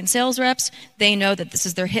the assigned sales reps. They know that this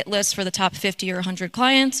is their hit list for the top 50 or 100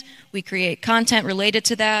 clients. We create content related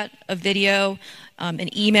to that, a video,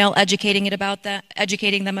 an email educating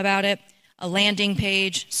them about it, a landing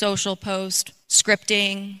page, social post,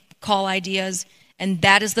 scripting, call ideas, and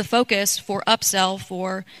that is the focus for upsell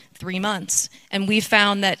for 3 months. And we've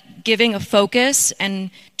found that giving a focus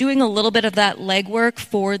and doing a little bit of that legwork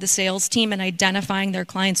for the sales team and identifying their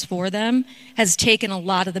clients for them has taken a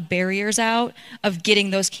lot of the barriers out of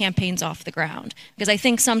getting those campaigns off the ground. Because I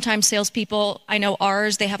think sometimes salespeople, I know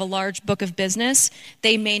ours, they have a large book of business.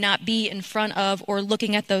 They may not be in front of or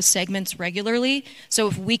looking at those segments regularly. So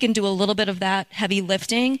if we can do a little bit of that heavy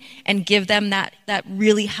lifting and give them that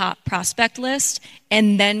really hot prospect list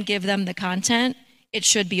and then give them the content, it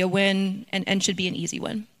should be a win and should be an easy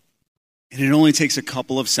win. And it only takes a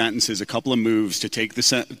couple of sentences, a couple of moves to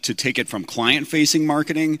take it from client-facing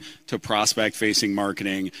marketing to prospect-facing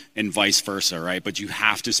marketing and vice versa, right? But you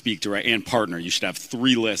have to speak direct and partner. You should have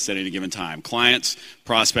 3 lists at any given time: clients,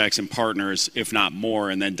 prospects, and partners, if not more,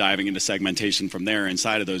 and then diving into segmentation from there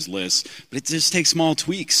inside of those lists. But it just takes small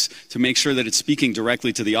tweaks to make sure that it's speaking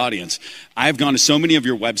directly to the audience. I've gone to so many of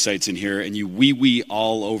your websites in here, and you wee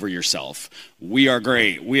all over yourself. We are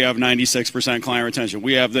great. We have 96% client retention.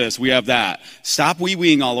 We have this. We have that. Stop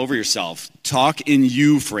wee-weeing all over yourself. Talk in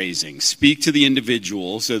you phrasing. Speak to the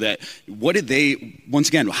individual so that once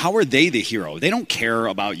again, how are they the hero? They don't care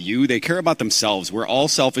about you. They care about themselves. We're all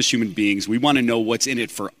selfish human beings. We want to know what's in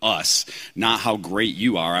it for us, not how great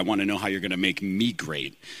you are. I want to know how you're going to make me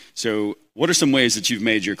great. So what are some ways that you've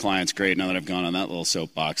made your clients great now that I've gone on that little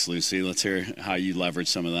soapbox, Lucy? Let's hear how you leverage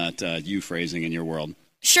some of that you phrasing in your world.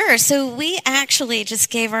 Sure. So we actually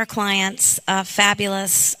just gave our clients a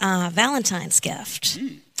fabulous Valentine's gift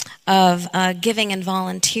of a giving and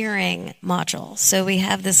volunteering module. So we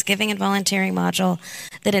have this giving and volunteering module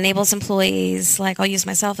that enables employees, like I'll use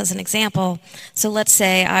myself as an example. So let's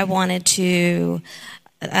say I wanted to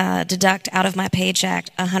deduct out of my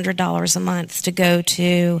paycheck $100 a month to go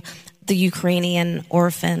to the Ukrainian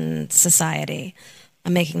Orphan Society.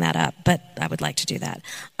 I'm making that up, but I would like to do that.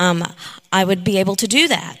 I would be able to do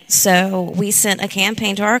that. So we sent a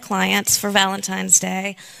campaign to our clients for Valentine's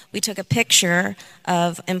Day. We took a picture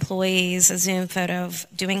of employees, a Zoom photo of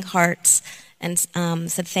doing hearts, and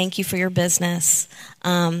said, thank you for your business.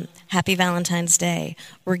 Happy Valentine's Day.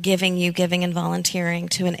 We're giving you giving and volunteering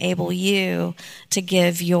to enable you to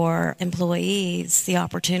give your employees the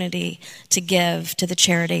opportunity to give to the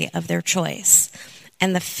charity of their choice.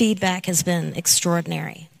 And the feedback has been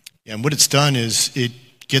extraordinary. Yeah, and what it's done is it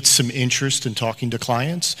gets some interest in talking to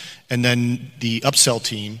clients, and then the upsell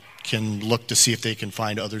team can look to see if they can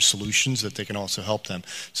find other solutions that they can also help them.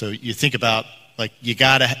 So you think about, like, you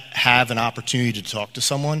got to have an opportunity to talk to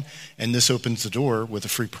someone, and this opens the door with a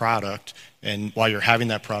free product. And while you're having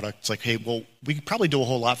that product, it's like, hey, well, we could probably do a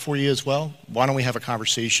whole lot for you as well. Why don't we have a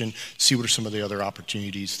conversation, see what are some of the other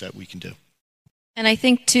opportunities that we can do? And I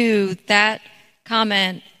think, too, that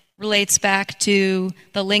comment relates back to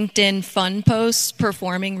the LinkedIn fun posts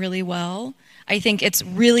performing really well. I think it's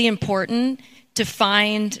really important to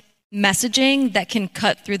find messaging that can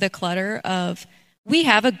cut through the clutter of, we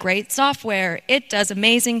have a great software, it does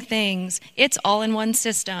amazing things, it's all in one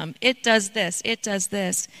system, it does this, it does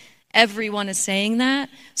this. Everyone is saying that.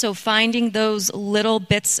 So finding those little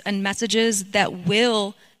bits and messages that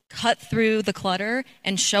will cut through the clutter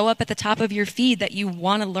and show up at the top of your feed that you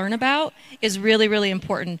want to learn about is really, really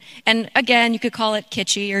important. And again, you could call it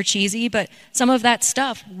kitschy or cheesy, but some of that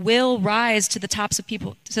stuff will rise to the top of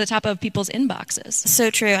people's inboxes. So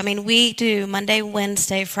true. I mean, we do Monday,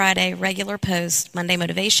 Wednesday, Friday, regular post, Monday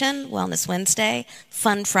motivation, Wellness Wednesday,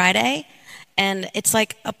 Fun Friday, and it's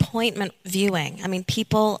like appointment viewing. I mean,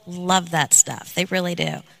 people love that stuff. They really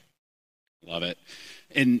do. Love it.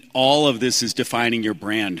 And all of this is defining your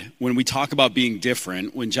brand. When we talk about being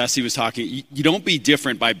different, when Jesse was talking, you don't be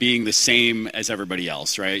different by being the same as everybody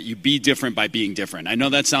else, right? You be different by being different. I know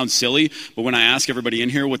that sounds silly, but when I ask everybody in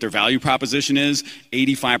here what their value proposition is,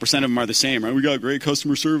 85% of them are the same, right? We got great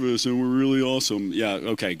customer service and we're really awesome. Yeah,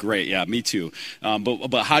 okay, great. Yeah, me too.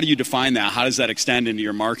 But how do you define that? How does that extend into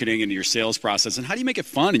your marketing and your sales process? And how do you make it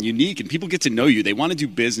fun and unique and people get to know you? They want to do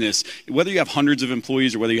business. Whether you have hundreds of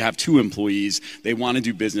employees or whether you have 2 employees, they want to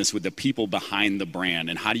do business with the people behind the brand.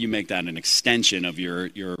 And how do you make that an extension of your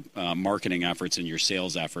marketing efforts and your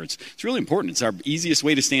sales efforts? It's really important. It's our easiest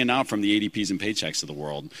way to stand out from the ADPs and Paychecks of the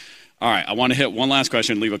world. All right, I want to hit one last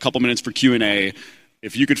question, leave a couple minutes for Q&A.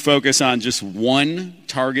 If you could focus on just one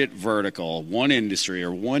target vertical, one industry,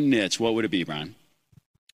 or one niche, what would it be, Brian?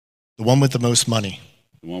 The one with the most money.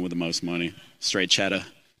 The one with the most money. Straight cheddar.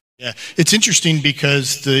 Yeah, it's interesting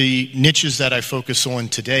because the niches that I focus on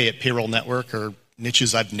today at Payroll Network are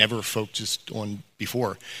niches I've never focused on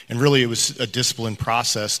before. And really it was a disciplined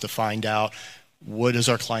process to find out what is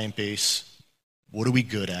our client base, what are we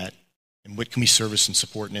good at, and what can we service and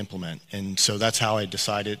support and implement. And so that's how I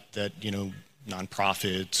decided that,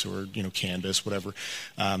 nonprofits or, Canvas, whatever,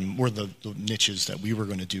 were the niches that we were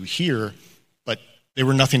going to do here. But they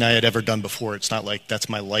were nothing I had ever done before. It's not like that's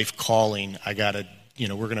my life calling. I got to,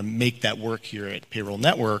 we're going to make that work here at Payroll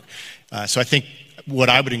Network. So I think what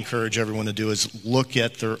I would encourage everyone to do is look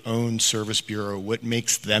at their own service bureau, what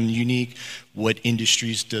makes them unique, what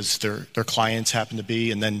industries does their clients happen to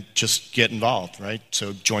be, and then just get involved, right?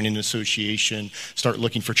 So join an association, start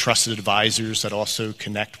looking for trusted advisors that also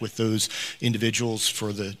connect with those individuals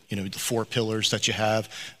for the 4 pillars that you have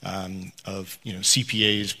of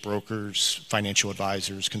CPAs, brokers, financial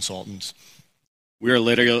advisors, consultants. We are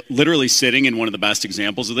literally sitting in one of the best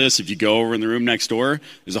examples of this. If you go over in the room next door,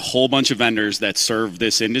 there's a whole bunch of vendors that serve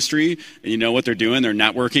this industry. And you know what they're doing? They're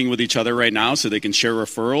networking with each other right now so they can share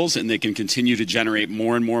referrals and they can continue to generate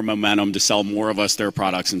more and more momentum to sell more of us their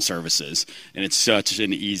products and services. And it's such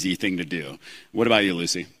an easy thing to do. What about you,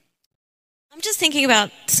 Lucy? I'm just thinking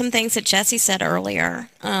about some things that Jesse said earlier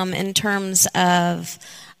in terms of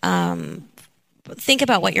think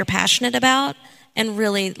about what you're passionate about and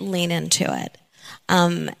really lean into it.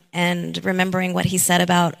 And remembering what he said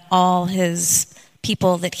about all his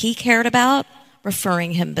people that he cared about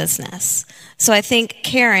referring him business. So I think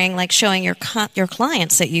caring, like showing your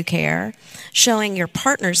clients that you care, showing your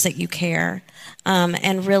partners that you care,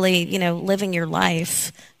 and really, living your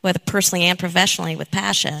life, whether personally and professionally with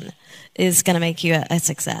passion, is going to make you a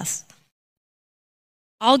success.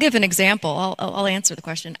 I'll give an example. I'll answer the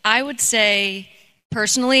question. I would say,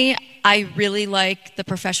 personally, I really like the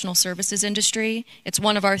professional services industry. It's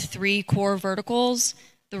one of our 3 core verticals.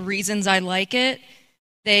 The reasons I like it,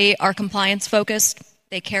 they are compliance focused.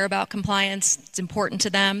 They care about compliance. It's important to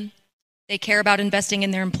them. They care about investing in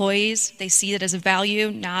their employees. They see it as a value,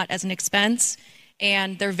 not as an expense.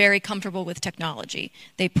 and they're very comfortable with technology.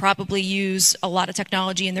 They probably use a lot of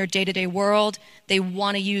technology in their day-to-day world. They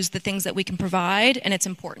want to use the things that we can provide, and it's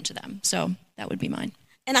important to them. So that would be mine.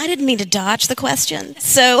 And I didn't mean to dodge the question.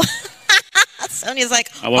 So Sonya's like,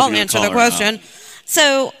 I'll answer the question.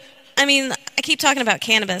 So, I mean, I keep talking about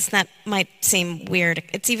cannabis, and that might seem weird.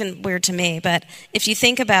 It's even weird to me. But if you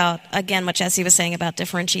think about, again, what Jesse was saying about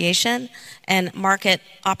differentiation and market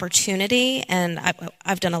opportunity, and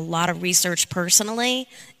I've done a lot of research personally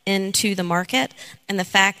into the market, and the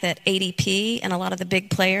fact that ADP and a lot of the big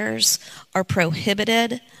players are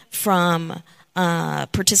prohibited from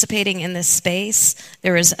participating in this space,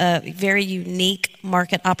 there is a very unique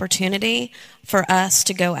market opportunity for us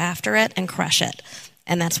to go after it and crush it.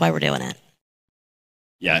 And that's why we're doing it.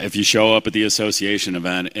 Yeah, if you show up at the association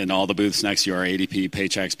event and all the booths next to you are ADP,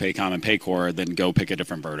 Paychex, Paycom, and Paycor, then go pick a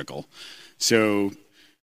different vertical. So,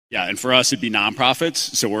 yeah, and for us, it'd be nonprofits.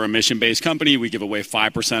 So we're a mission-based company. We give away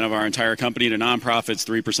 5% of our entire company to nonprofits,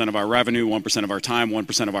 3% of our revenue, 1% of our time,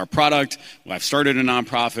 1% of our product. Well, I've started a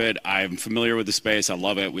nonprofit. I'm familiar with the space. I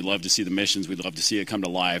love it. We love to see the missions. We'd love to see it come to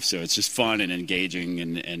life. So it's just fun and engaging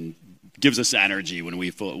and gives us energy when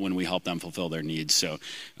we help them fulfill their needs. So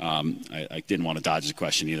I didn't want to dodge the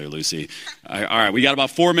question either, Lucy. All right, we got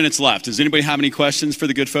about 4 minutes left. Does anybody have any questions for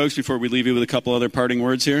the good folks before we leave you with a couple other parting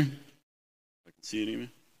words here? I can see any.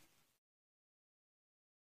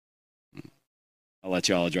 I'll let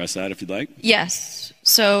you all address that if you'd like. Yes.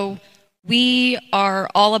 So we are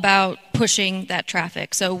all about pushing that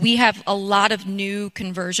traffic. So we have a lot of new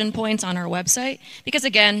conversion points on our website because,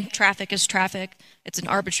 again, traffic is traffic. It's an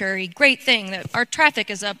arbitrary great thing that our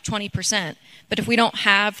traffic is up 20%. But if we don't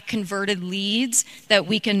have converted leads that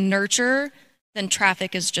we can nurture, then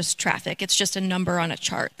traffic is just traffic. It's just a number on a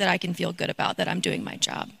chart that I can feel good about that I'm doing my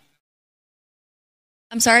job.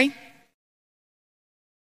 I'm sorry?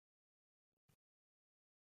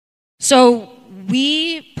 So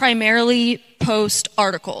we primarily post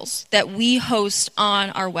articles that we host on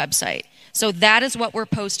our website. So that is what we're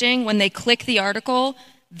posting. When they click the article,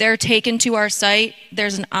 they're taken to our site.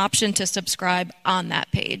 There's an option to subscribe on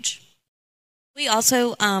that page. We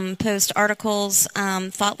also post articles,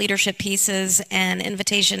 thought leadership pieces, and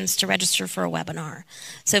invitations to register for a webinar.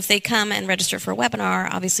 So if they come and register for a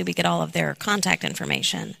webinar, obviously we get all of their contact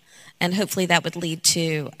information. And hopefully that would lead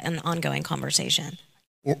to an ongoing conversation.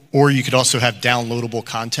 Or you could also have downloadable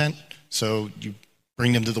content. So you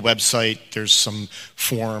bring them to the website, there's some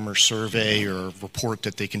form or survey or report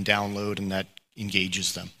that they can download and that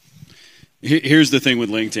engages them. Here's the thing with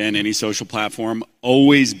LinkedIn, any social platform,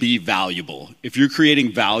 always be valuable. If you're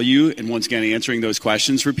creating value and once again answering those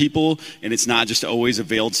questions for people, and it's not just always a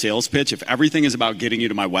veiled sales pitch, if everything is about getting you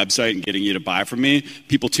to my website and getting you to buy from me,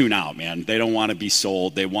 people tune out, man. They don't want to be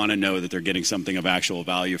sold. They want to know that they're getting something of actual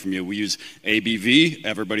value from you. We use ABV.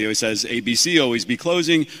 Everybody always says ABC, always be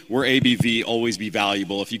closing. We're ABV, always be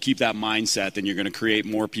valuable. If you keep that mindset, then you're going to create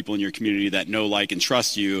more people in your community that know, like, and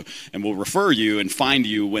trust you and will refer you and find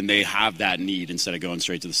you when they have that need instead of going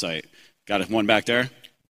straight to the site. Got one back there?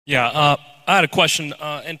 Yeah, I had a question.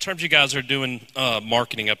 In terms you guys are doing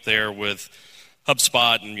marketing up there with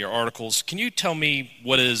HubSpot and your articles, can you tell me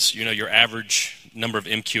what is your average number of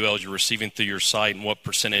MQLs you're receiving through your site and what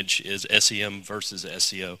percentage is SEM versus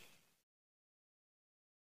SEO?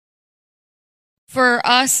 For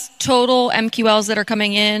us, total MQLs that are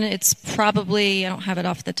coming in, it's probably, I don't have it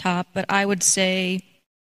off the top, but I would say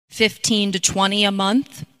 15 to 20 a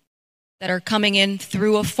month that are coming in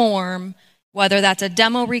through a form, whether that's a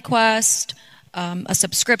demo request, a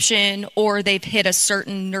subscription, or they've hit a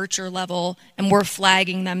certain nurture level and we're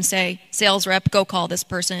flagging them, say, sales rep, go call this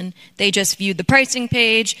person. They just viewed the pricing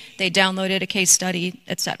page, they downloaded a case study,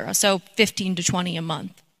 etc. So 15 to 20 a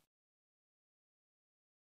month.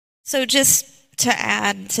 So just to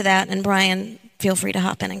add to that, and Brian, feel free to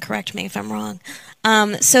hop in and correct me if I'm wrong.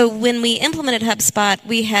 So when we implemented HubSpot,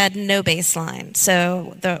 we had no baseline.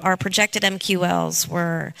 So our projected MQLs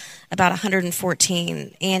were about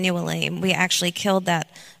 114 annually. We actually killed that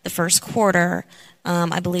the first quarter.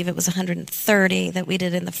 I believe it was 130 that we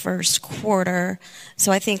did in the first quarter.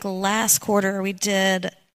 So I think last quarter we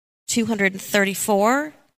did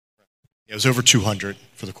 234. It was over 200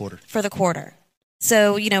 for the quarter. For the quarter.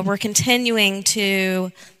 So, we're continuing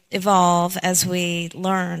to evolve as we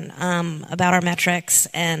learn about our metrics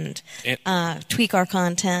and tweak our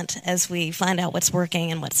content as we find out what's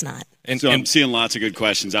working and what's not. So I'm seeing lots of good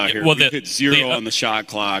questions out here. Well, we hit zero on the shot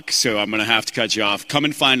clock, so I'm going to have to cut you off. Come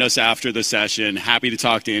and find us after the session. Happy to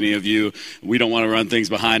talk to any of you. We don't want to run things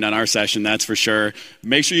behind on our session, that's for sure.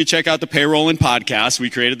 Make sure you check out the Payrolling Podcast.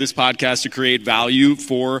 We created this podcast to create value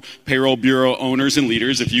for payroll bureau owners and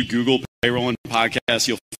leaders. If you Google Payrolling podcast,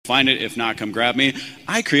 you'll find it. If not, come grab me.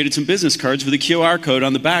 I created some business cards with a QR code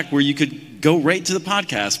on the back where you could go right to the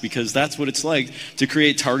podcast, because that's what it's like to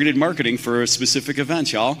create targeted marketing for a specific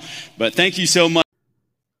event, y'all. But thank you so much.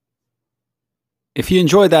 If you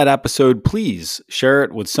enjoyed that episode, please share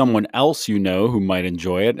it with someone else you know who might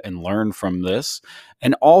enjoy it and learn from this.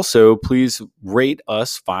 And also, please rate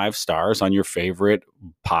us 5 stars on your favorite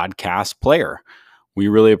podcast player. We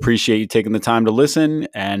really appreciate you taking the time to listen.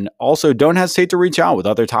 And also, don't hesitate to reach out with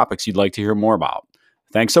other topics you'd like to hear more about.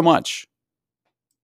 Thanks so much.